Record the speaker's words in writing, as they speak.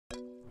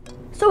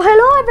So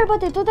hello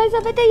everybody, today's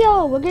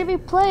video we're gonna be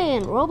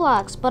playing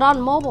Roblox but on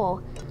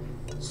mobile.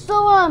 So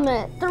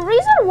the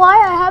reason why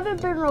I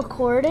haven't been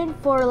recording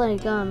for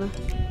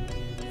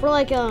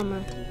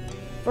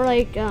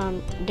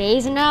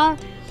days now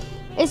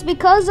is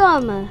because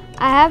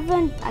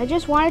I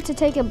just wanted to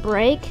take a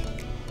break.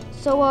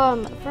 So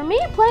for me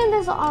playing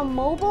this on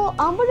mobile,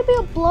 I'm gonna be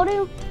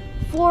uploading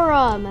for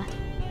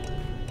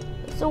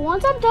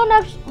once I'm done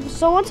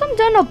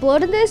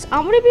uploading this,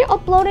 I'm gonna be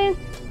uploading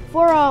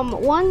for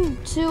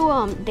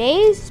 1-2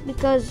 days,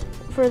 because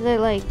for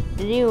the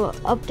new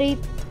update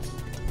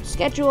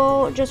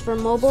schedule just for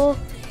mobile.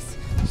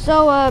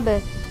 So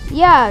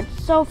yeah,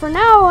 so for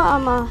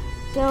now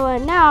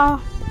now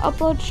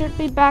upload should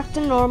be back to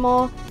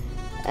normal.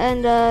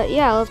 And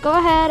yeah, let's go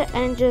ahead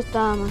and just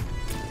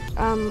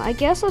I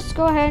guess let's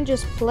go ahead and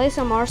just play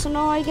some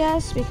Arsenal, I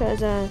guess,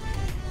 because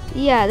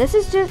yeah, this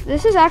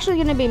is actually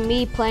gonna be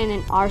me playing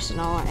in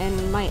Arsenal,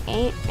 and my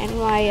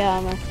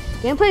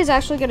gameplay is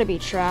actually gonna be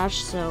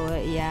trash. So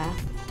yeah.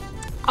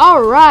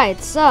 All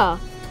right, so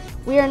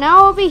we are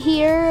now over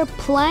here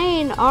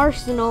playing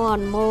Arsenal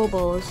on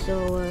mobile.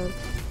 So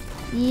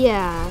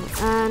yeah,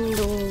 and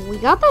we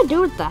got that dude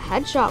with the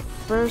headshot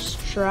first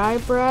try,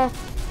 bruh,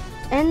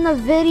 in the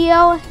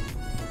video.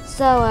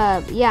 So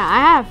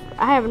yeah,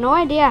 I have no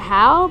idea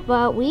how,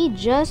 but we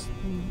just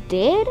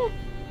did.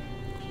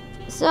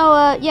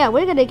 So yeah,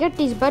 we're gonna get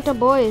these better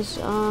boys.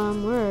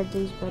 Where are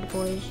these better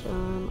boys?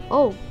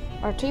 Oh,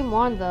 our team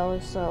won though.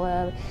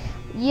 So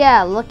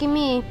yeah, look at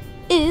me.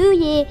 Ooh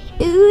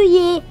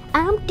yeah,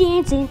 I'm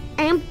dancing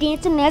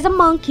as a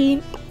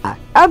monkey.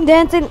 I'm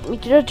dancing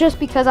just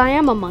because I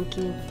am a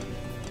monkey.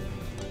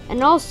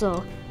 And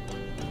also,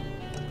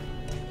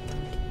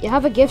 I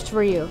have a gift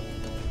for you.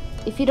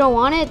 If you don't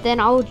want it, then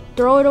I'll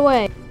throw it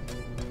away.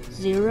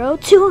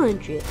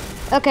 0-200.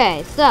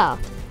 Okay, so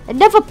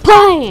enough of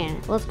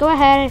playing. Let's go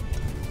ahead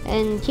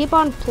and keep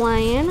on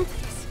playing.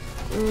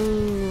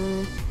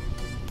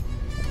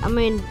 I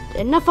mean,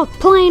 enough of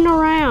playing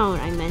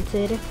around. I meant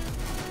it.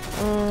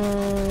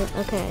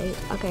 Okay.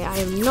 I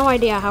have no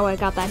idea how I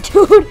got that,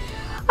 dude.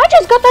 I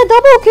just got that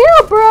double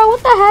kill, bro.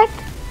 What the heck?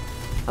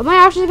 Am I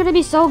actually gonna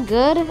be so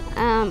good?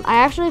 I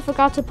actually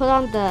forgot to put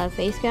on the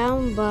face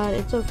cam, but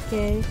it's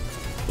okay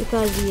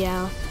because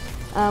yeah,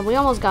 we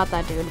almost got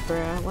that dude,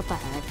 bro. What the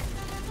heck?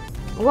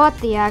 What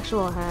the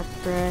actual heck,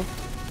 bruh?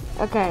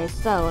 Okay,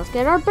 so let's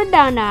get our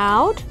bandana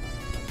out,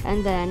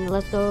 and then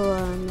let's go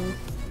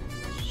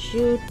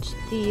shoot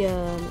the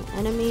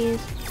enemies.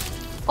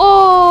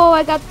 Oh,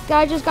 I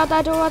just got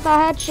that dude with the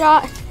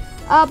headshot.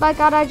 Oh my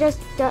god, I just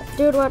got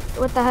dude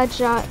with the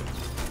headshot.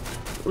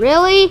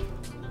 Really?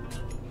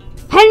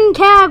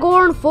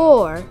 Pentagorn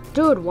 4,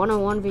 dude.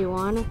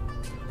 1-on-1v1.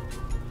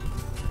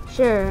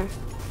 Sure,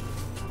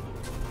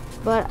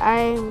 but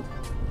I'm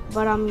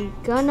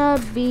gonna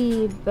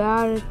be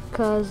bad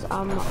because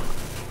I'm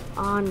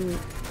on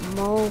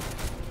mobile.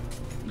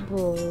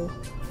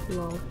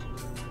 Lol.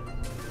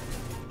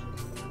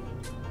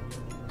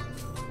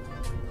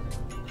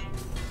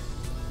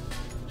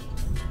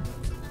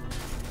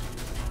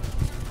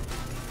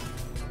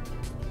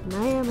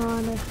 I am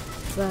on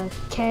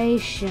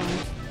vacation.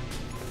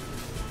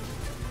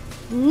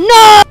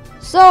 No!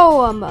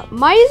 So,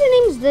 my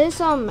username's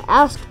this,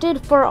 asked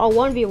it for a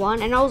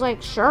 1v1, and I was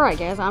like, sure, I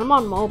guess, I'm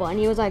on mobile, and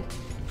he was like,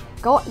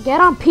 go,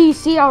 get on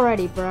PC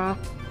already, bruh.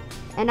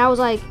 And I was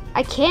like,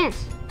 I can't.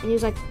 And he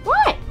was like,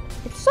 what?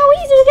 It's so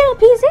easy to get on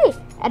PC.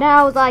 And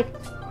I was like,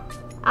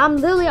 I'm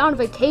literally on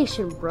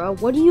vacation, bro.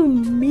 What do you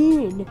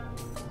mean?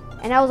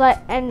 And I was like,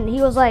 and he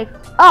was like,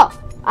 oh,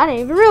 I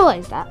didn't even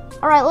realize that.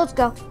 All right, let's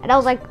go. And I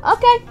was like,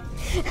 okay.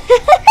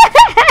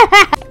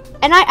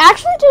 And I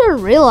actually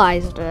didn't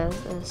realize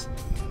this.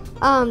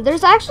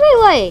 There's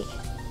actually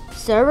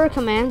server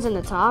commands in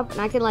the top, and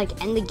I can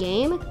end the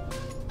game,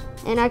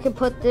 and I can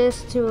put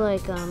this to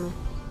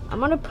I'm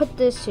gonna put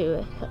this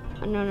to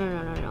no,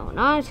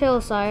 not a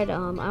tail side. I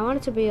want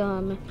it to be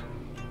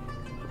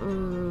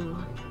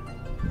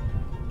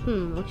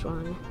which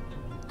one?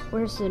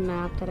 Where's the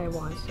map that I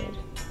wanted?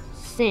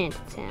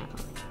 Sandtown.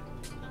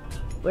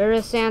 Where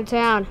is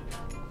Sandtown?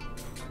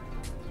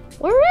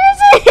 Where is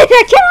it?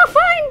 I cannot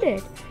find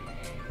it.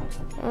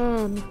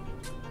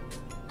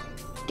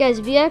 Guys,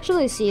 if you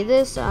actually see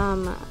this, oh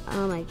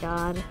my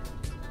god.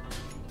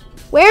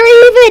 Where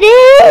even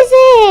is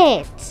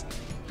it?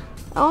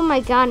 Oh my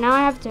god, now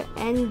I have to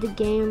end the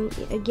game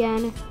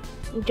again.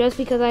 Just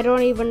because I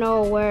don't even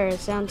know where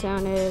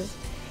Soundtown is.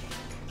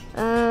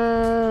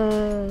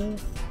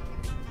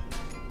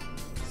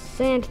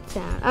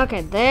 Sandtown.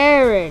 Okay,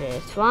 there it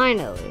is,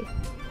 finally.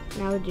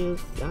 Now do,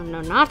 oh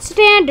no, not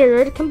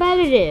standard,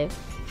 competitive.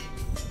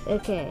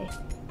 Okay,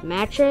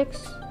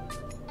 Matrix.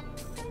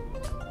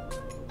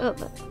 Oh,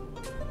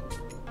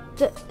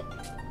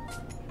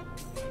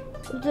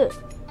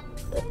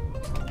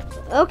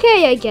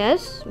 okay, I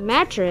guess.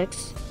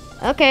 Matrix.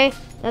 Okay,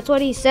 that's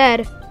what he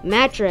said.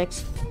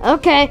 Matrix.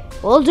 Okay,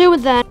 we'll do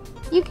with that.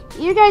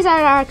 You guys are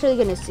actually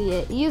gonna see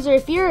it. User,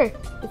 if you're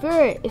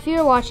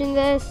watching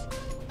this,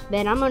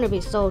 Man, I'm gonna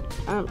be so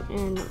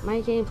and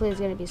my gameplay is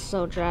gonna be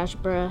so trash,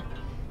 bruh.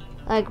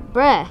 Like,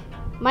 bruh,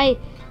 my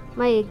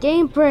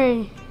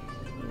gameplay.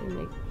 Oh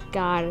my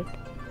god,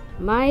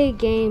 my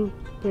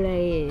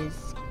gameplay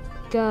is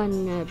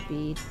gonna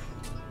be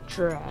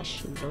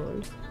trash,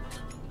 lord.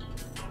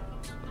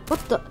 What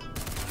the?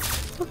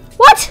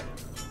 What?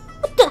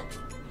 What the?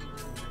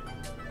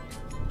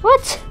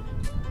 What?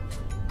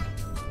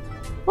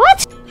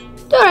 What?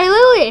 Dude, I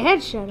literally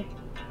headshot.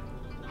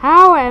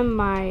 How am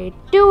I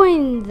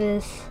doing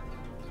this?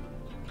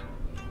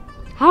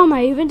 How am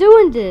I even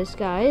doing this,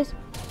 guys?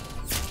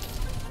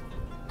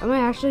 Am I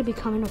actually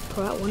becoming a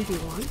pro at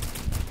 1v1?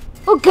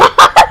 Oh god!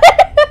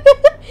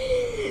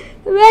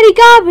 Man, he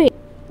got me!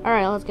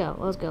 Alright, let's go,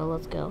 let's go,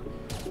 let's go.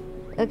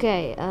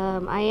 Okay,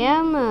 I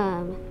am,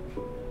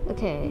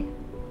 okay.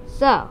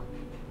 So,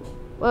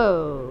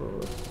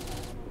 whoa.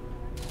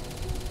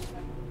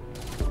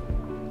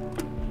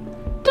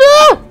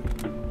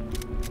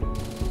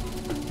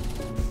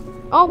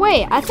 Oh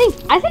wait, I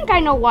think I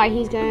know why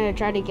he's gonna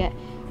try to get.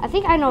 I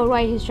think I know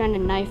why he's trying to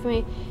knife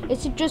me.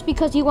 It's just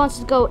because he wants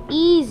to go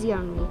easy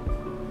on me.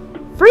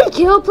 Free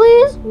kill,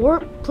 please.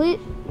 Please.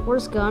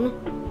 Where's gun?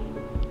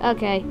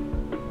 Okay.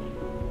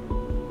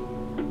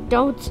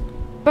 Don't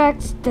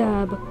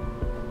backstab,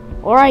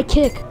 or I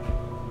kick.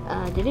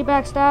 Did he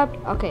backstab?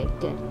 Okay,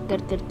 good.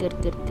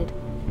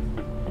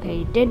 Okay,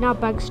 he did not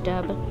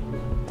backstab.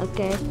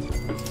 Okay.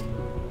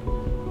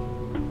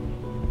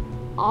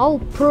 I'll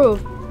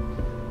prove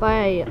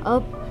by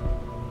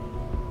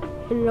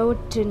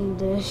uploading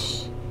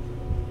this.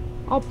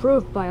 I'll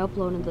prove by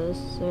uploading this.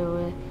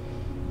 So,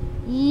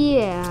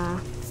 yeah.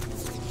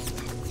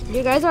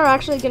 You guys are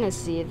actually gonna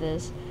see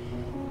this.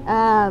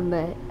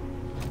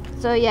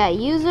 So yeah,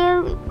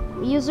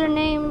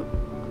 username.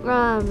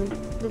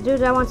 The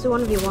dude that wants to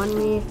 1v1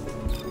 me.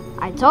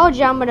 I told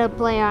you I'm gonna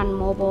play on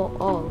mobile.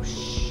 Oh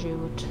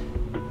shoot.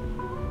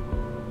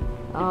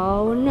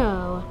 Oh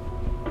no.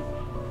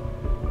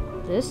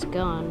 This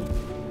gun.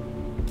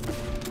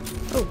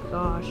 Oh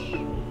gosh.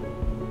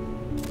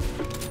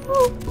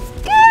 Oh,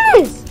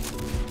 guys!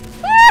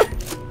 Ah!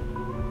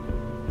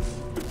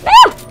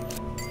 Ah!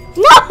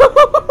 No!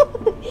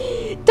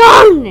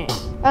 Darn it!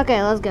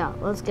 Okay, let's go.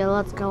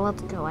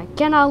 I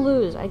cannot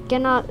lose. I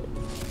cannot.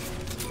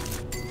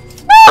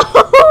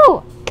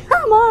 No!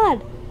 Come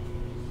on!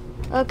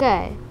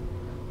 Okay.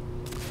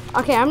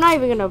 Okay, I'm not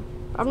even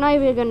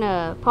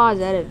gonna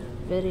pause edit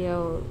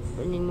video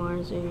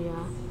anymore, so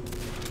yeah.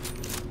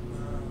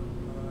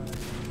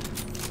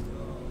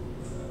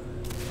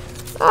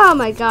 Oh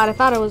my god, I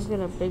thought I was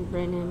gonna big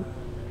brain him.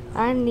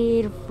 I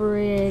need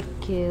free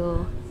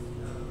kill.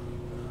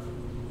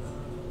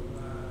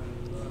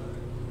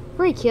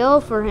 Free kill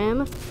for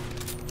him.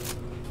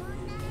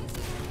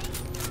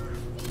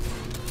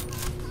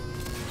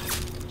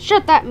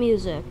 Shut that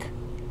music.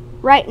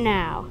 Right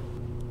now.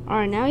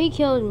 Alright, now he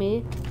killed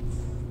me.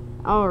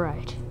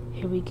 Alright,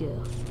 here we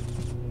go.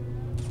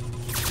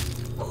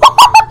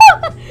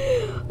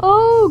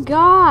 Oh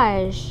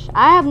gosh,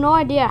 I have no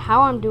idea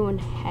how I'm doing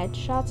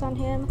headshots on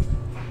him.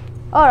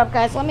 Hold up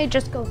guys, let me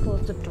just go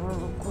close the door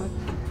real quick.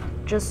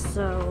 Just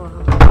so,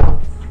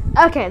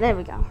 okay, there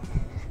we go.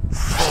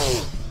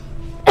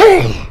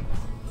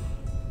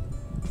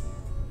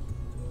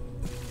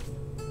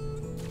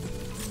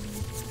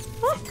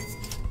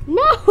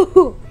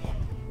 No!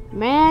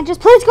 Man, just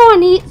please go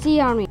on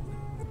easy on me.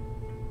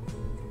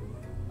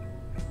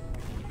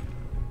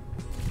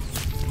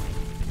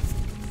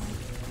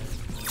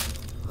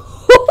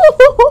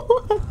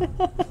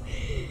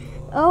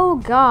 Oh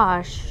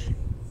gosh.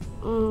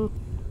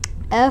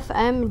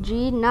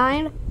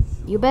 FMG9,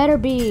 you better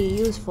be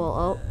useful.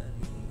 Oh,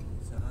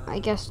 I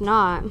guess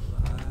not.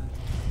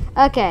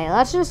 Okay,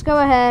 let's just go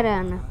ahead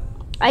and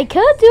I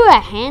could do a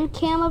hand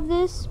cam of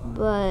this,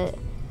 but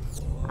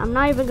I'm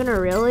not even gonna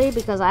really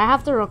because I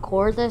have to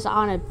record this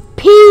on a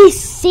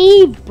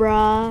PC,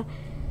 bruh.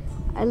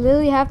 I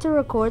literally have to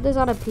record this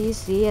on a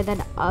PC and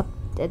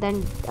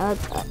then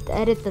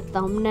edit the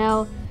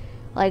thumbnail.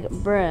 Like,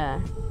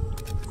 bruh.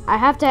 I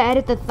have to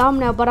edit the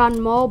thumbnail, but on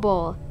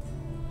mobile.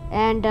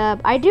 And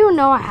I do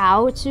know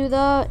how to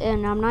though,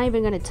 and I'm not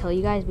even gonna tell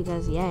you guys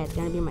because yeah, it's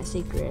gonna be my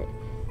secret.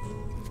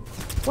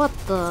 What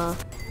the?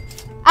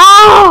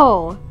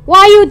 Ow!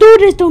 Why you do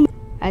this to me?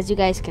 As you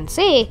guys can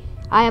see,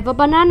 I have a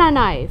banana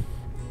knife.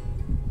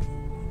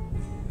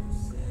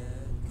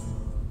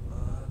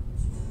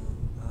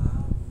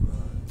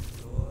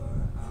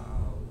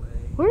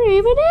 Where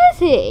even is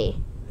he?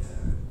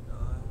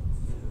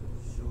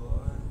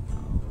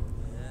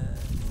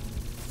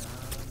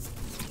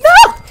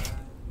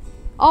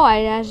 Oh,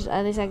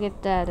 at least I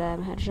get that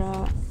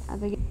headshot. I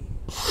think.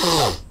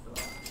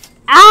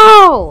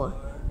 Ow!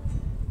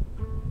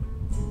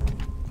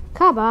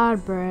 Come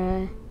on,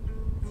 bruh.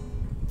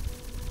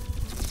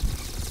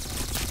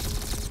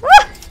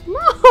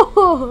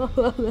 No!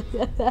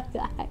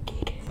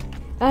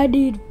 I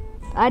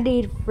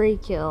need free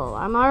kill.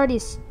 I'm already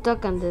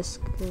stuck on this.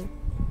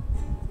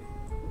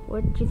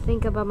 What do you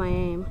think about my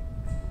aim?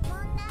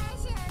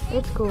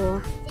 It's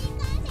cool.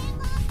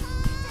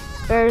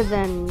 better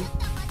than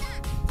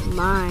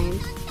mine.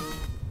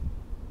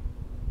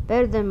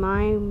 Better than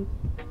mine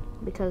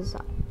because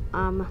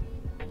I'm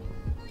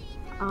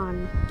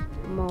on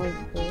mobile.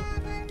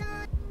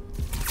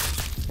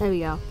 There we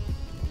go.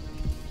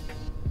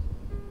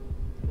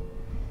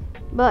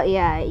 But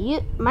yeah,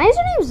 my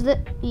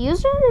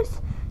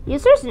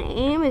user's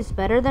name is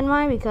better than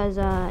mine because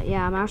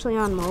yeah, I'm actually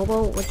on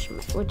mobile,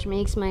 which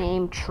makes my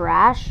aim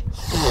trash.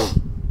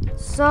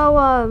 So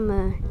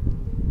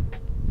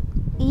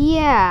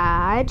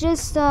yeah, I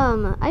just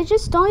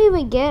don't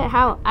even get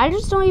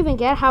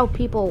how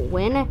people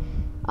win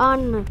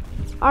on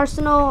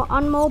Arsenal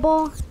on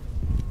mobile.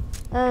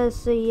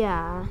 So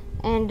yeah,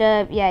 and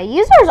yeah,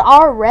 users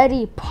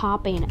already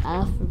popping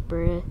up,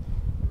 bruh.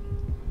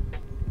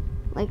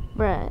 Like,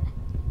 bruh.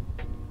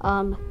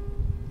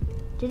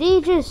 Did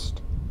he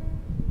just...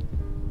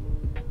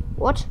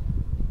 What?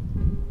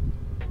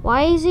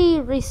 Why is he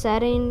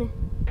resetting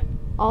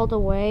all the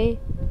way?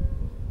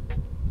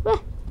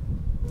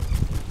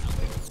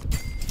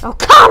 Oh,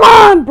 come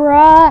on,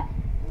 bruh!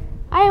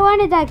 I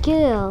wanted that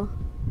kill.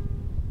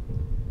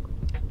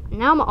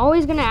 Now I'm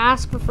always gonna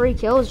ask for free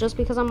kills just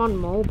because I'm on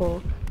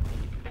mobile.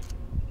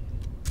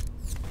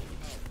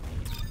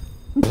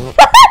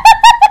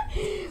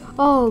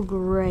 Oh,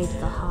 great,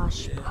 the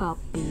hush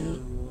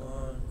puppy.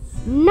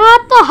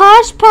 Not the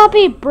hush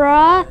puppy,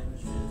 bruh!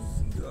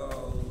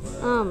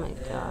 Oh my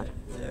god.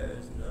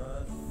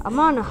 I'm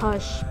on a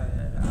hush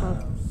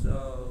puppy,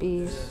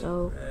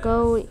 so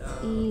go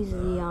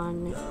easy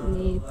on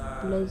me,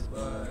 please.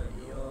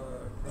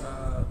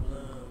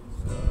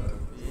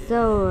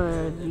 So,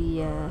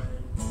 yeah.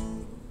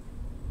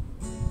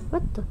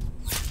 What the?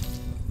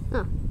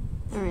 Oh,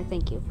 alright,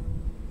 thank you.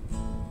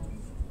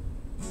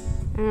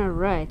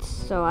 Alright,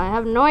 so I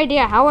have no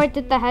idea how I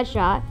did the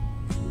headshot,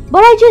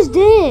 but I just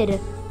did!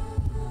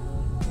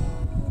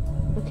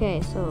 Okay,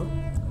 so,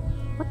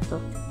 what the?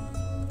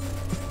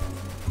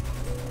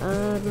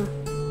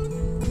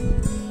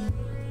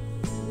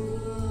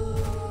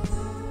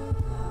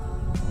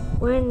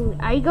 When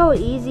I go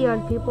easy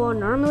on people,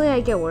 normally I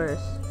get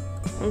worse.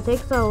 And it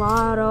takes a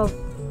lot of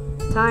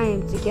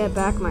time to get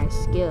back my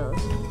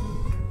skills.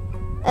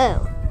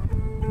 Oh.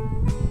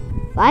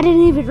 I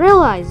didn't even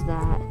realize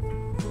that.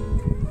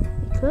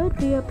 It could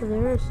be up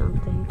there or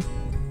something.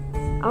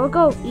 I will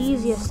go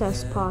easiest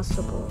as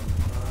possible.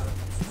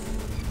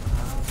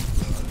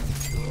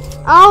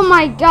 Oh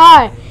my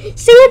god!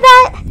 See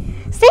that?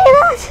 See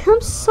that?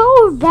 I'm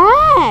so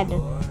bad.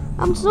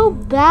 I'm so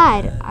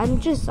bad. I'm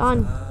just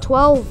on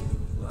 12.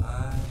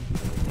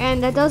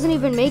 And that doesn't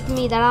even make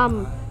me that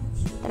I'm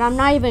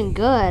not even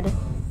good.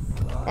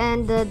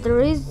 And the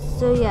reason,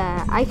 so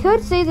yeah, I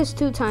could say this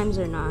 2 times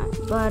or not,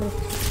 but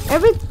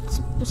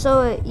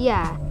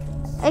yeah,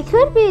 I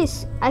could be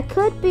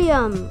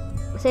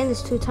saying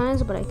this 2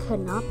 times, but I could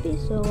not be.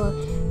 So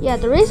yeah,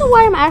 the reason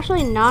why I'm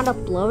actually not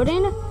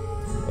uploading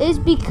is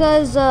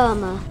because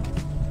I'm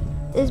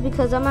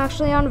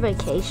actually on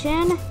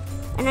vacation,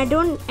 and I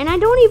don't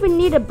even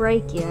need a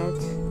break yet.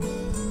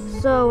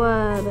 So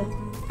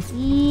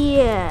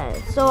yeah,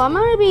 so I'm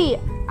gonna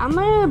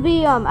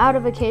be out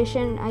of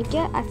vacation. I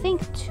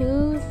think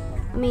 2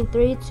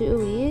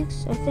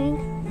 weeks, I think.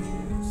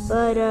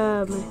 But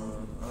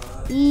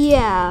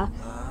yeah.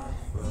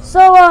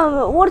 So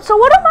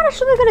what I'm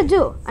actually gonna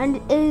do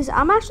is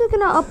I'm actually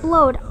gonna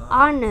upload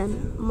on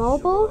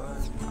mobile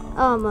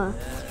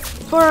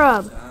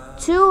for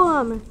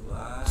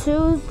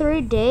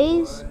 2-3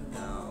 days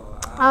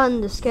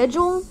on the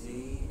schedule.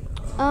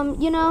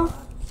 You know.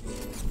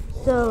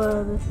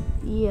 So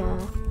yeah,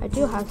 I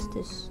do have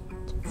this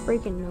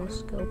freaking no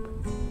scope,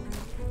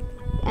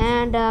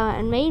 and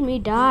it made me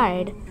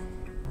died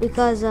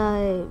because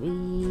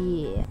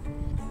yeah.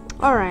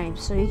 All right,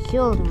 so he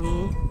killed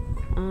me,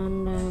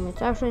 and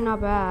it's actually not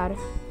bad.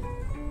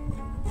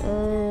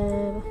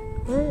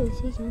 Where is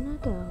he gonna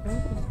go?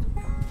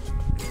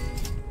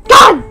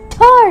 God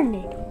darn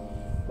it!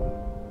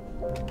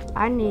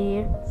 I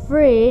need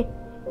free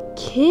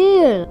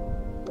kill.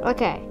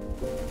 Okay,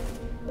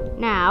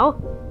 now.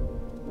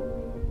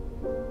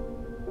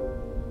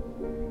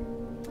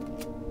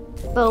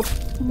 Boop.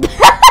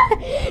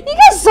 You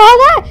guys saw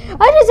that?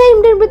 I just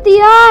aimed it with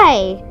the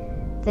eye.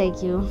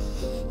 Thank you.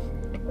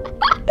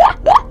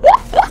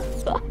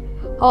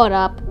 Hold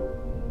up.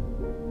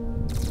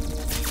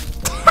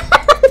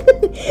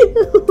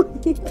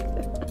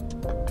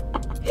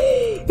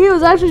 He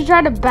was actually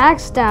trying to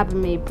backstab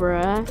me,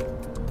 bruh.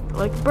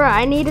 Like, bruh,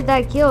 I needed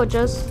that kill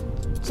just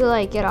to,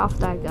 like, get off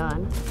that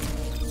gun.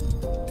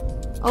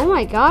 Oh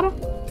my god.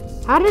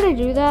 How did I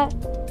do that?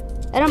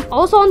 And I'm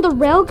also on the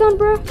railgun,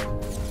 bruh?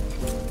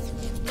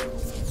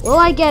 Will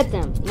I get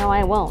them? No,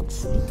 I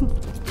won't.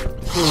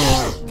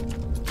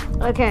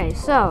 Okay,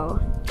 so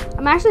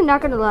I'm actually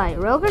not gonna lie.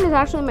 Railgun is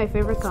actually my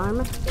favorite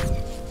gun,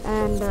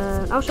 and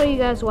I'll show you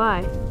guys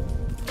why.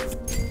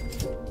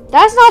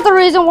 That's not the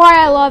reason why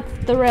I love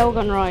the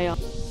Railgun Royale.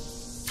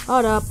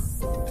 Hold up.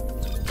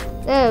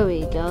 There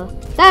we go.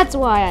 That's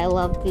why I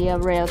love the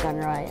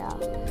Railgun Royale.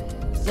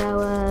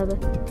 So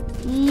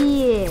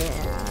yeah.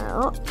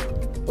 Oh,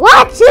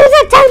 What? He was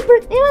at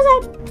 10. He was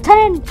at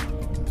 10.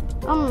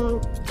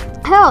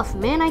 Health,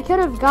 man. I could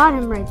have got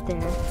him right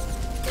there.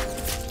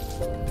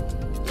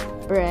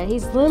 Bruh,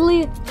 he's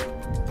literally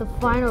the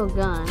final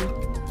gun.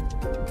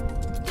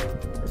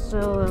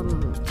 So,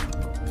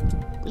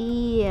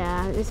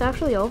 yeah, it's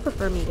actually over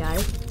for me,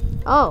 guys.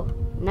 Oh,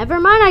 never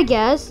mind, I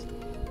guess,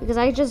 because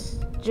I just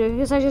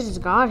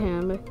got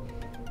him.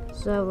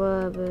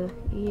 So,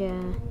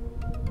 yeah.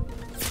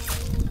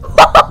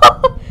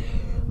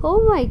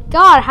 Oh my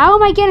God, how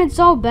am I getting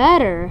so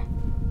better?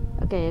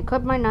 Okay,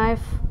 equip my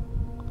knife.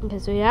 Okay,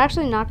 so you're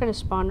actually not gonna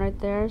spawn right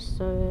there.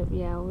 So,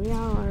 yeah, we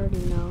already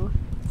know.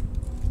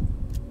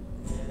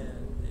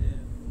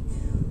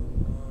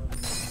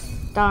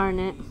 Darn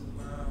it.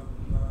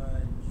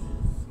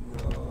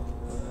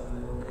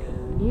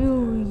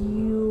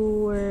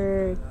 You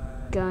were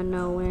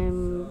gonna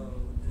win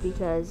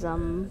because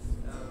I'm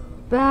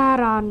bad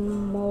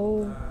on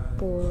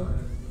mobile.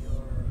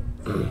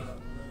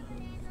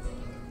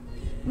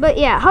 But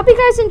yeah, hope you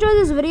guys enjoyed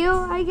this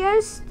video, I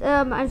guess.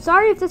 I'm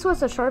sorry if this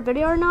was a short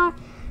video or not.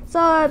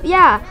 So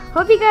yeah,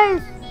 hope you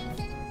guys.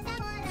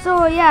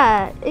 So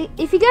yeah,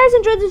 if you guys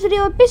enjoyed this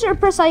video, be sure to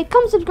press like,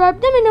 comment,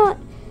 subscribe. Let me know.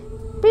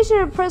 Be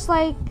sure to press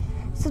like,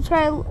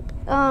 subscribe.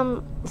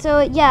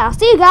 So yeah, I'll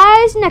see you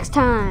guys next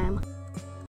time.